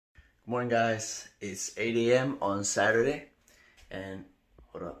Morning guys, it's 8 a.m. on Saturday, and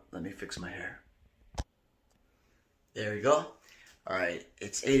hold up, let me fix my hair. There we go. Alright,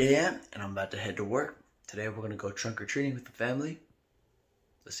 it's 8 a.m. and I'm about to head to work. Today we're gonna go trunk or treating with the family.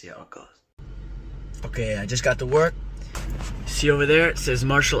 Let's see how it goes. Okay, I just got to work. See over there, it says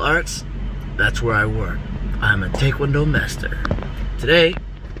martial arts. That's where I work. I'm a Taekwondo master. Today,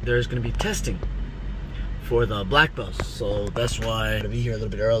 there's gonna be testing for the black belts, so that's why I'm gonna be here a little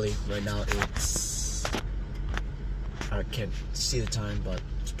bit early. Right now it's, I can't see the time, but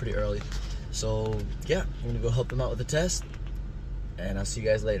it's pretty early. So yeah, I'm gonna go help them out with the test, and I'll see you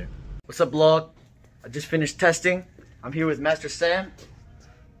guys later. What's up, vlog? I just finished testing. I'm here with Master Sam.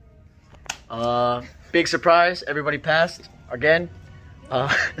 Big surprise, everybody passed again.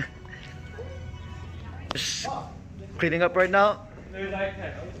 Just cleaning up right now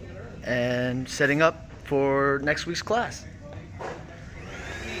and setting up for next week's class.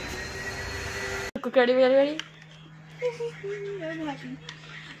 Ready? I'm happy.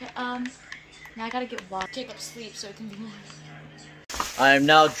 Okay, now I gotta get washed. Jacob sleep so it can be nice. I am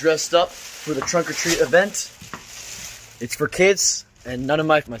now dressed up for the trunk or treat event. It's for kids, and none of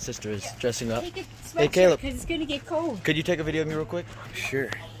my sister is dressing up. Hey Caleb, because it's gonna get cold. Could you take a video of me real quick? Sure.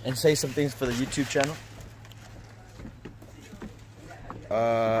 And say some things for the YouTube channel.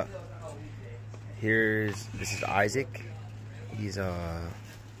 This is Isaac. He's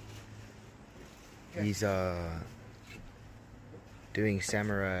doing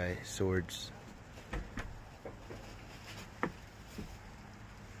samurai swords.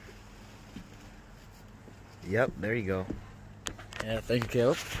 Yep, there you go. Yeah, thank you,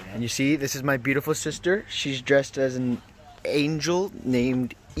 Caleb. And you see, this is my beautiful sister. She's dressed as an angel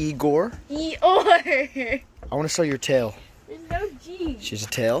named Igor. Eeyore! I want to show your tail. There's no G. She's a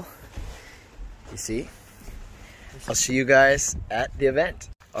tail. You see? I'll see you guys at the event.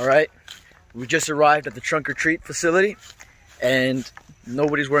 Alright, we just arrived at the trunk or treat facility, and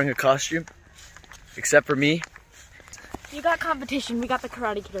nobody's wearing a costume except for me. You got competition. We got the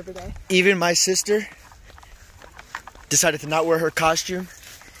Karate Kid over there. Even my sister decided to not wear her costume.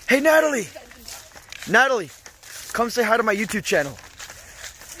 Hey Natalie! Natalie, come say hi to my YouTube channel.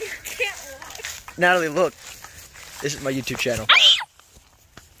 You can't walk. Natalie, look. This is my YouTube channel.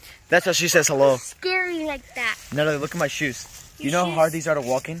 That's how she says hello. Scary like that. Natalie, look at my shoes. Do you know how hard these are to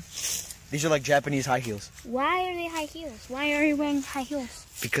walk in? These are like Japanese high heels. Why are they high heels? Why are you wearing high heels?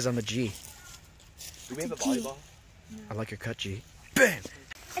 Because I'm a G. Do we have a volleyball? No. I like your cut, G. Bam!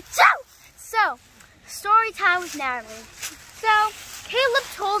 So, story time with Natalie. So, Caleb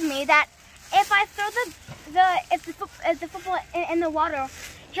told me that if I throw the football in the water,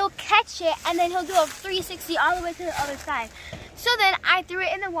 he'll catch it and then he'll do a 360 all the way to the other side. So then I threw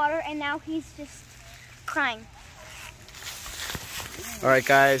it in the water and now he's just crying. Alright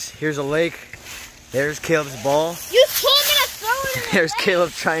guys, here's a lake. There's Caleb's ball. You told me to throw it in the There's lake.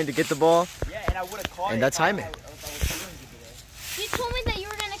 Caleb trying to get the ball. Yeah, and I would have caught it. And that's Jaime. You told me that you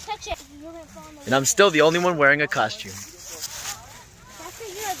were going to catch it. You were gonna fall in the And I'm still the only one wearing a costume. That's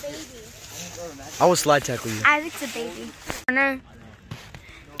because you're a baby. I will slide tackle you. Isaac's a baby.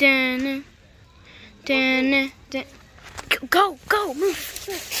 Go, move.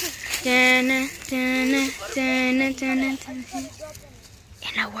 In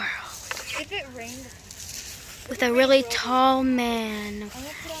a world with a really tall man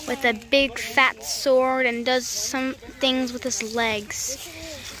with a big fat sword and does some things with his legs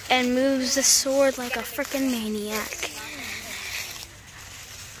and moves the sword like a freaking maniac.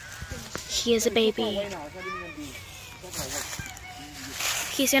 He is a baby.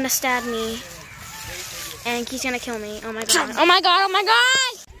 He's gonna stab me. And he's gonna kill me. Oh my god. Oh my god, oh my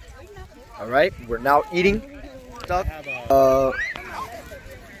god! Alright, we're now eating stuff.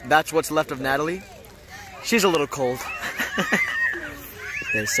 That's what's left of Natalie. She's a little cold.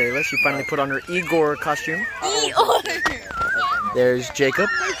 There's Sayla. She finally put on her Igor costume. Eeyore! There's Jacob.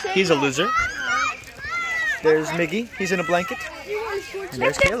 He's a loser. There's Miggy. He's in a blanket. And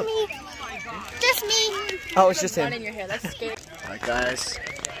there's Caleb. Just me. Oh, it's just him. In your hair. That's scary. Alright guys.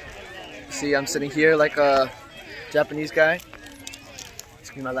 See, I'm sitting here like a Japanese guy. It's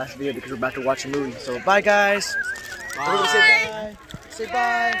gonna be my last video because we're about to watch a movie. So bye guys. Bye. Say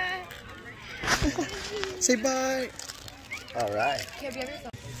bye. Say bye. Say bye. Alright.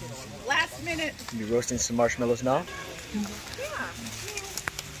 Last minute. Be roasting some marshmallows now.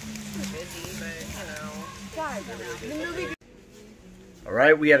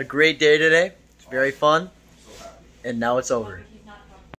 Alright, we had a great day today. It's very fun. And now it's over.